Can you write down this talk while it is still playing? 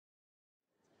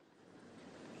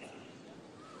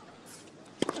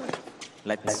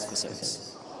Let's for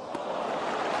service.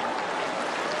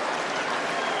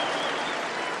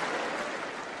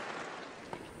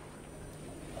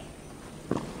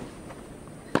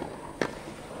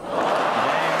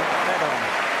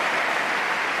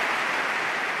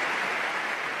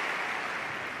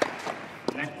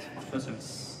 Net for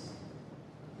service.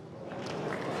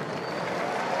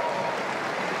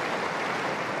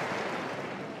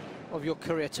 Of your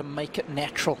career to make it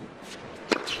natural.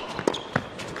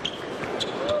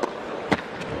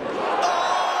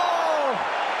 Oh!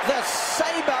 The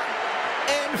saber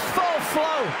in full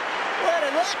flow. Where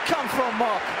did that come from,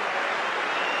 Mark?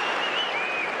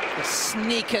 The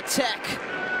sneak attack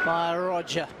by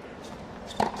Roger.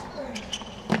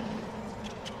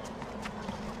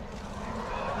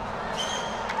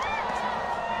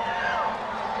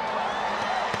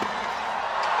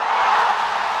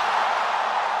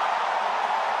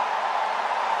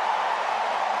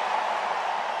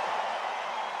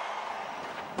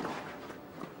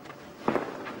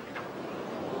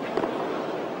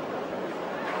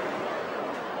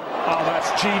 Oh,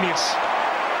 that's genius.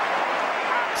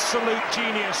 Absolute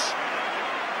genius.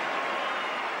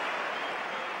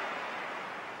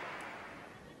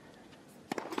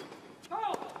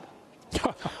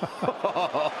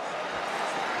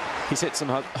 He's hit some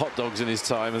hot dogs in his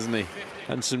time, hasn't he?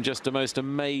 And some just the most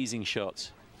amazing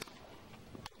shots.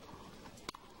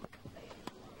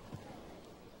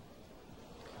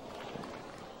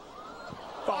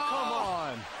 Oh, come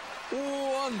on.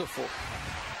 Wonderful.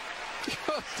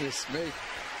 Goodness me.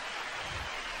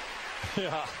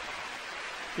 Yeah.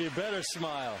 You better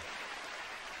smile.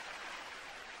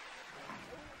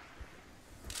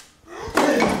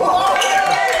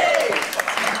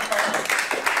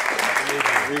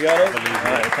 You got it? All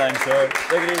right, thanks, sir.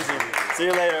 Take it easy. See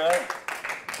you later, all right?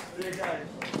 See you guys.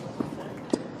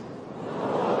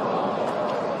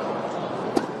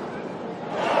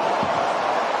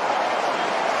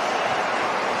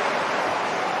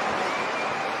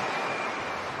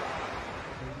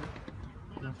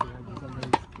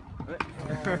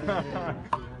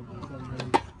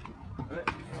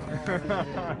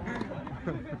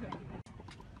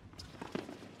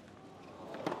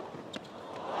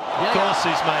 Of course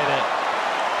he's made it.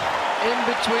 In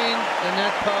between the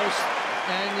net post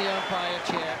and the umpire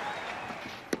chair.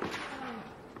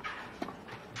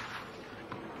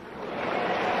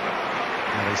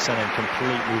 And he sent him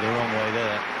completely the wrong way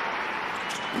there.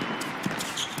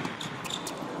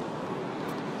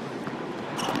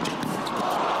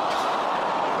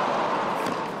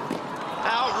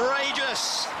 Outrageous!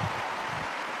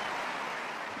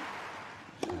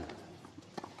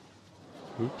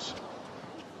 Oops.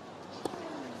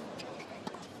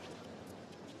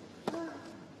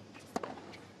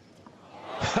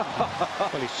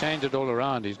 Well, he's changed it all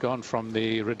around. He's gone from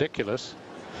the ridiculous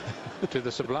to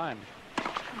the sublime.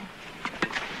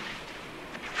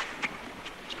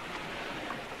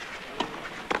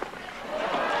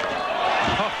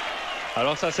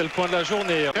 Alors ça c'est le point de la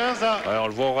journée. Ouais, on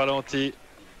le voit au ralenti.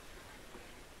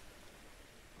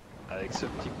 Avec ce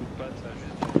petit coup de patte là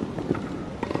juste.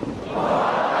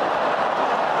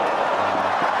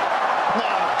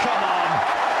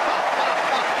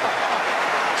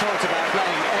 Talked about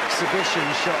playing exhibition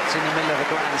shots in the middle of a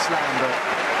Grand Slam, but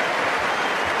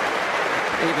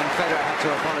even Federer had to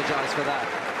apologise for that.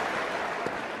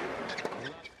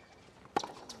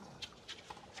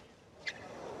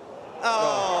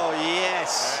 Oh,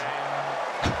 yes.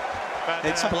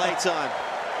 It's playtime.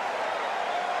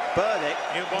 Burdick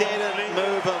didn't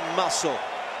move a muscle.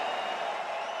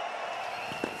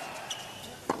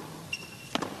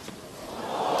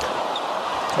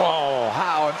 Oh,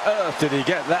 how on earth did he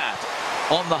get that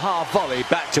on the half volley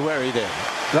back to where he did?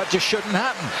 That just shouldn't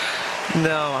happen.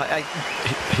 No,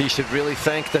 he should really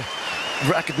thank the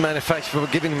racket manufacturer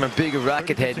for giving him a bigger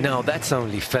racket head. No, that's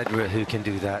only Federer who can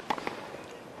do that.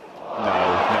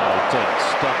 No, don't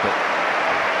stop it.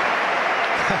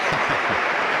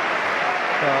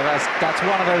 Well, that's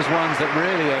one of those ones that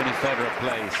really only Federer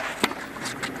plays.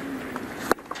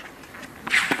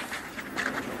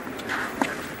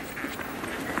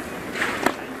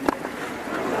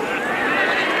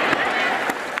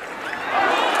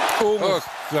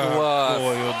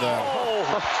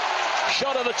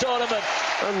 Shot of the tournament.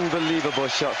 Unbelievable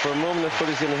shot. For a moment I thought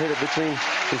he was going to hit it between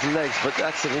his legs, but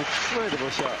that's an incredible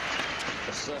shot.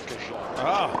 A circus shot.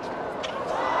 Oh.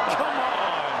 Come on.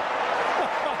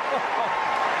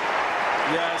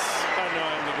 Yes, I know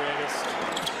I'm the greatest.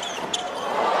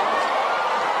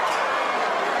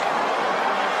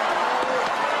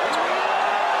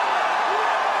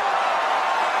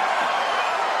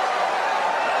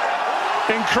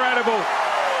 Incredible.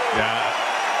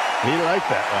 Yeah, he liked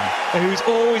that one. And who's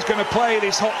always going to play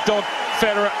this hot dog,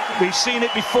 Federer. We've seen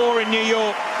it before in New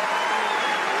York.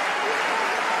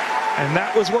 And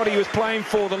that was what he was playing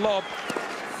for, the lob.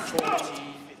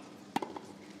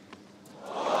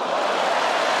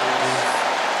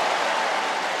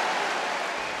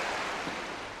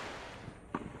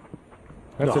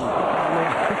 That's a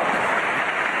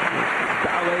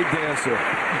ballet dancer. You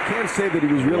can't say that he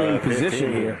was really in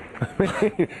position here.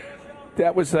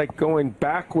 That was like going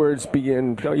backwards.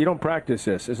 You don't practice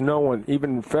this. There's no one,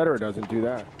 even Federer doesn't do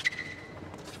that.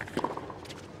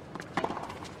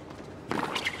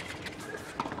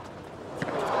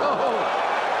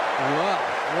 Wow,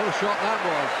 what a shot that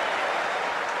was.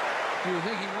 You were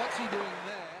thinking, what's he doing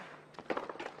there?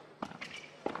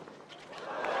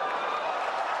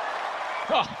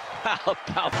 Oh, how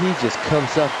about he just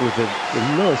comes up with the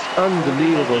most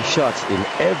unbelievable shots in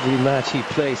every match he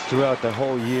plays throughout the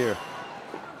whole year.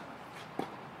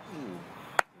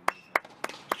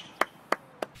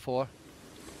 Four.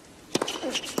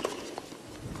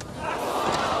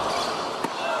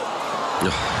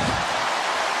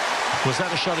 Was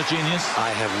that a shot of genius? I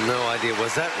have no idea.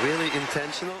 Was that really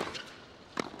intentional?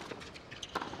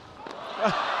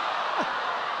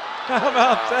 How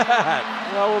about that?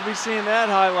 Well, we'll be seeing that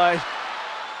highlight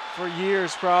for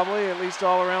years, probably, at least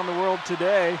all around the world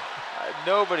today.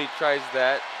 Nobody tries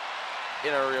that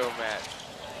in a real match.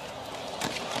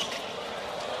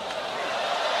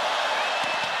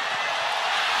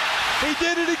 He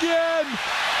did it again!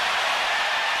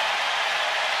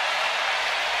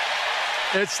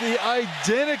 It's the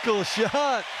identical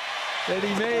shot that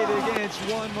he made against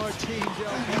Juan Martín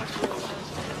del Potro.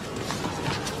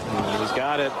 He's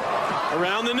got it.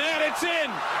 Around the net, it's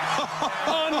in!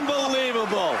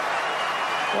 Unbelievable!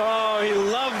 Oh, he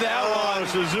loved that one.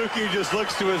 Suzuki just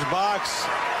looks to his box.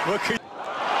 Look at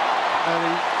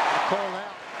call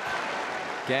out.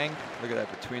 Gang, look at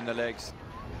that between the legs.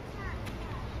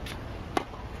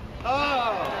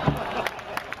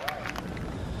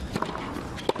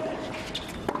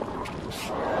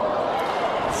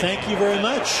 Thank you very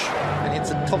much. And it's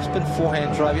a topspin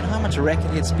forehand drive. You know how much racket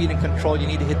hit, speed, and control you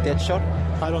need to hit that shot?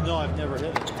 I don't know. I've never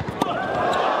hit it. Oh,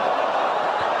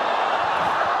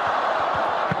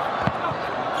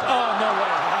 no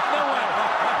way. No way.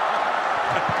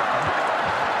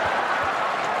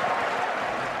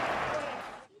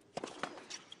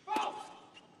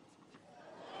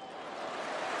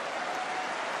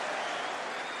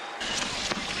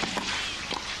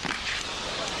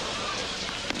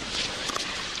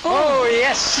 Oh,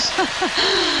 yes.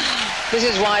 This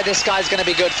is why this guy's going to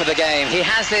be good for the game. He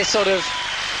has this sort of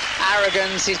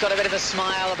arrogance. He's got a bit of a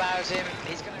smile about him.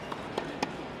 He's going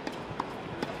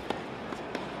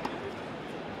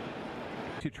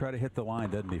to try to hit the line,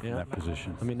 doesn't he, from that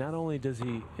position? I mean, not only is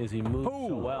he move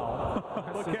so well.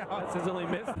 Look out. That's his only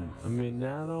miss. I mean,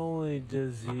 not only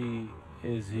is he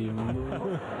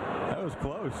move. That was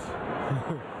close.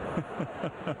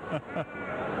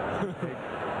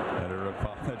 Better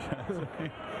apologize.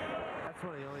 That's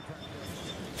one of the only times.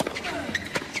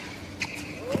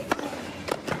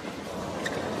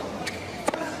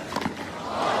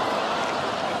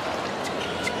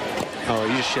 Oh,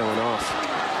 you're showing off.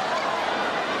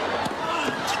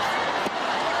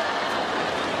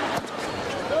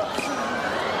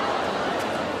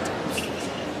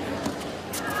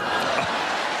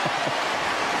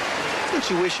 Don't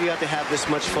you wish you had to have this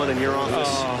much fun in your office?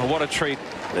 Oh, what a treat.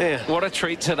 Yeah. What a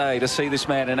treat today to see this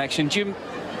man in action. Jim,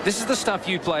 this is the stuff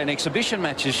you play in exhibition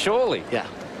matches, surely? Yeah.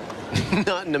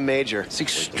 Not in a major. It's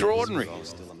extraordinary.